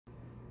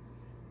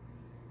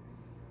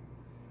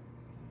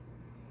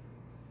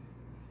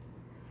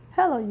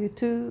Hello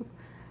YouTube.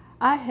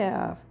 I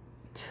have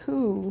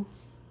two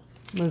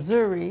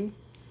Missouri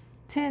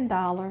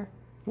 $10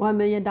 $1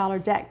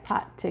 million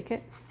jackpot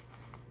tickets.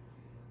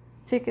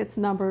 Tickets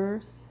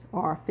numbers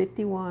are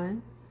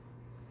 51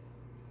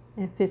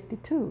 and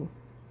 52.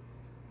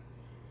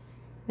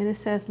 And it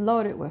says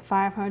loaded with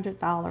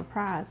 $500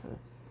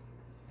 prizes.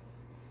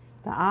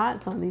 The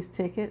odds on these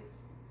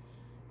tickets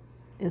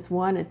is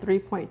 1 in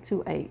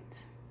 3.28.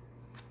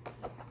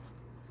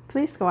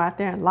 Please go out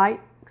there and like,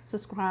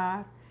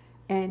 subscribe,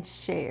 and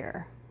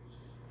share.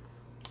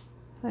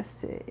 Let's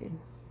see.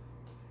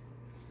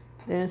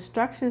 The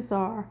instructions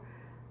are: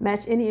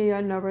 match any of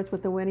your numbers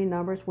with the winning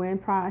numbers, win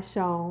prize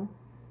shown,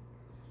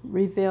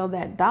 reveal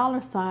that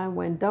 $sign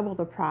when double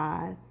the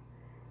prize,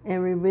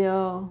 and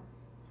reveal,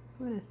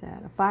 what is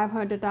that, a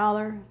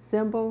 $500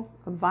 symbol,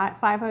 a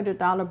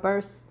 $500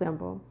 burst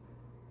symbol,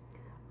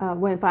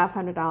 win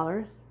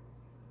 $500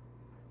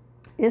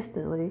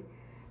 instantly,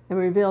 and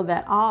reveal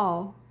that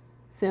all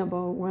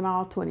symbol win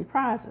all 20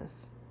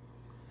 prizes.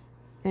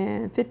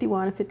 And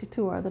 51 and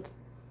 52 are the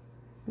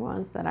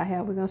ones that I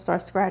have. We're going to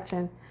start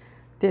scratching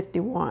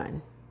 51.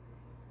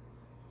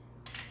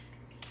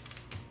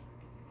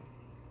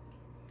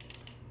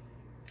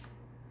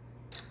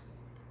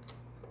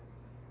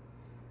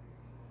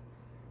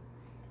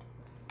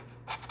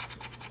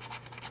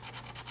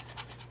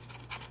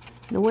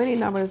 The winning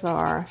numbers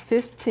are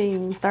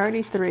 15,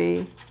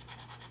 33,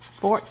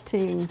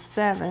 14,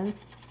 7,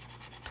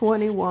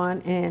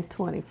 21, and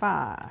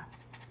 25.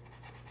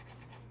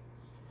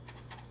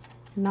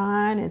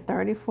 9 and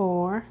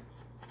 34,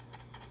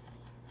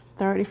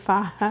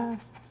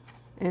 35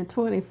 and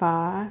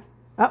 25.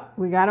 Oh,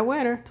 we got a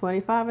winner,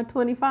 25 and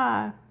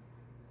 25.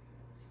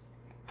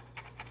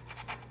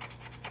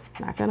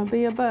 Not gonna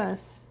be a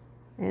bust.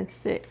 And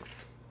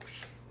 6.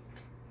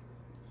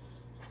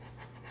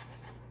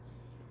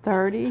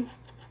 30,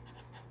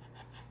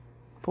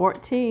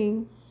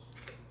 14,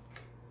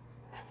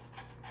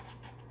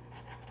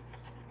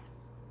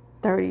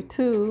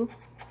 32,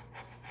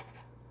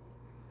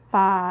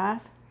 5,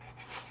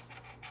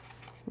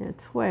 and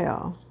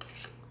 12.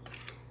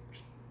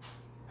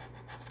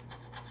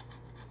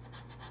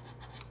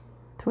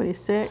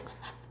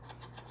 26,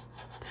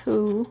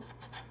 2,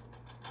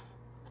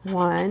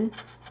 1,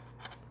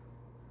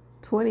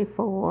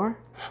 24,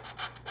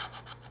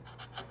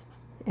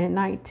 and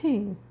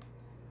 19.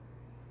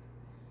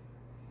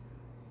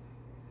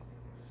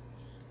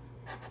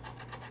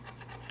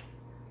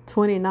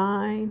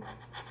 29,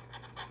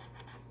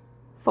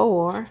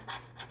 4,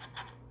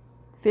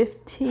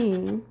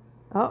 15,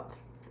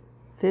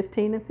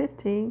 15 and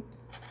 15,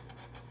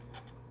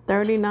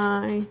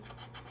 39,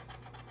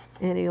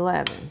 and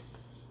 11.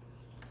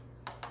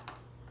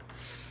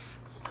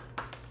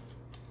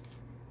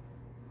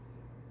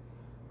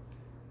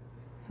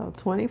 So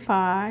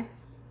 25,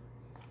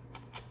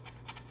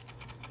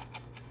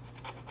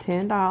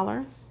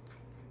 $10,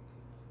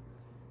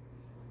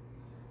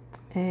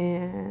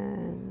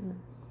 and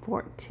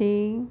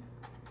 14,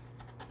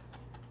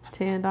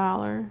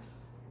 $10,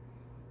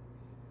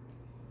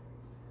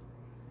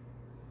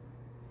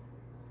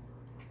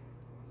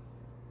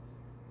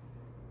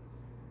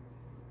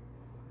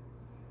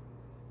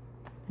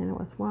 and it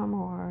was one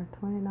more,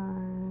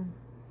 29.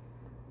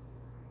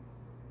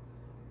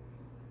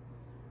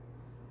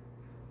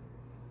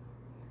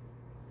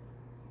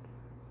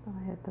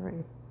 I had 3.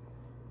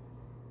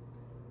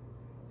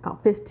 Oh,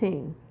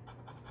 15.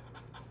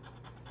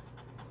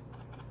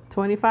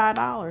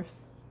 $25.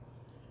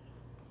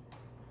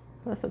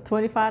 That's a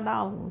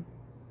 $25 one.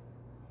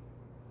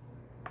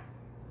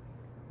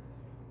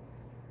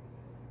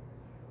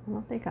 I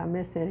don't think I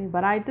missed any,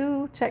 but I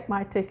do check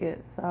my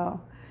tickets, so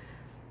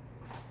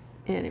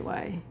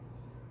anyway.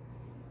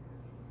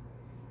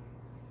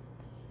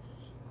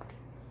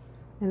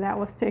 And that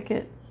was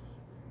ticket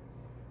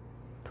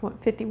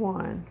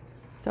 51.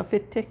 So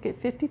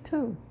ticket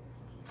 52.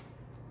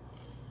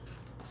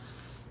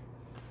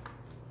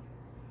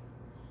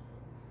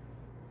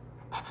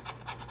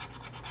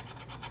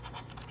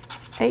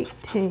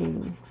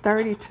 $18,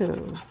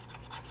 32,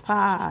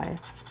 5,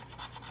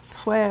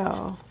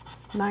 12,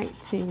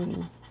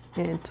 19,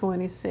 and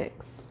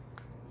 26.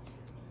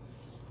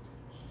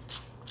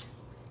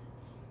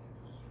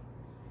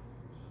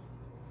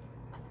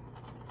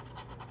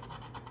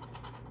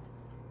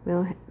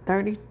 We'll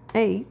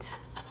 38,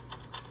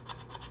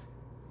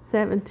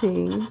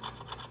 17,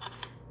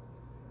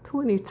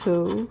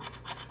 22,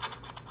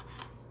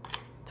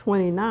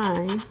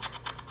 29,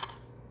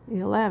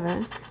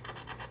 11,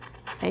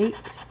 8,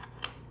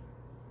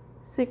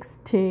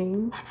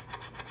 16,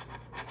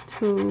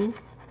 2,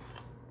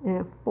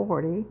 and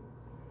 40,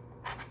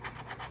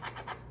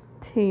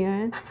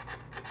 10,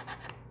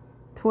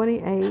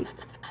 28,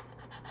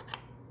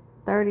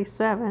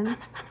 37,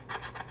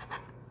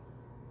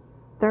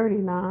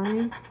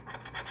 39,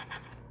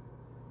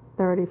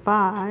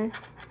 35,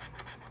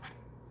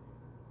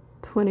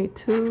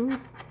 22,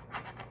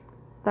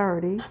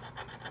 30,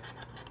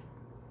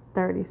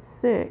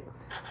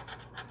 36,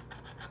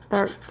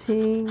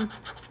 13,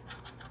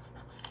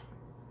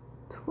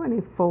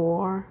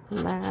 24,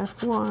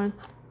 last one,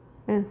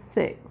 and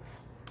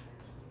 6.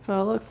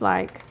 So it looks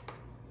like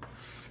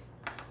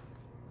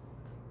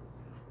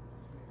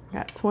I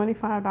got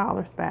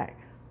 $25 back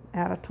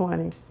out of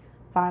 20.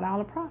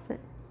 $5 profit.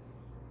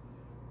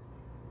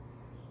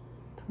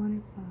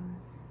 25.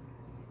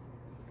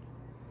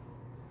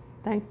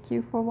 Thank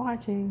you for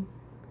watching.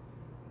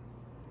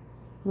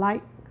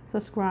 Like,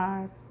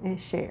 subscribe, and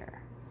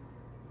share.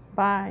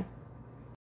 Bye.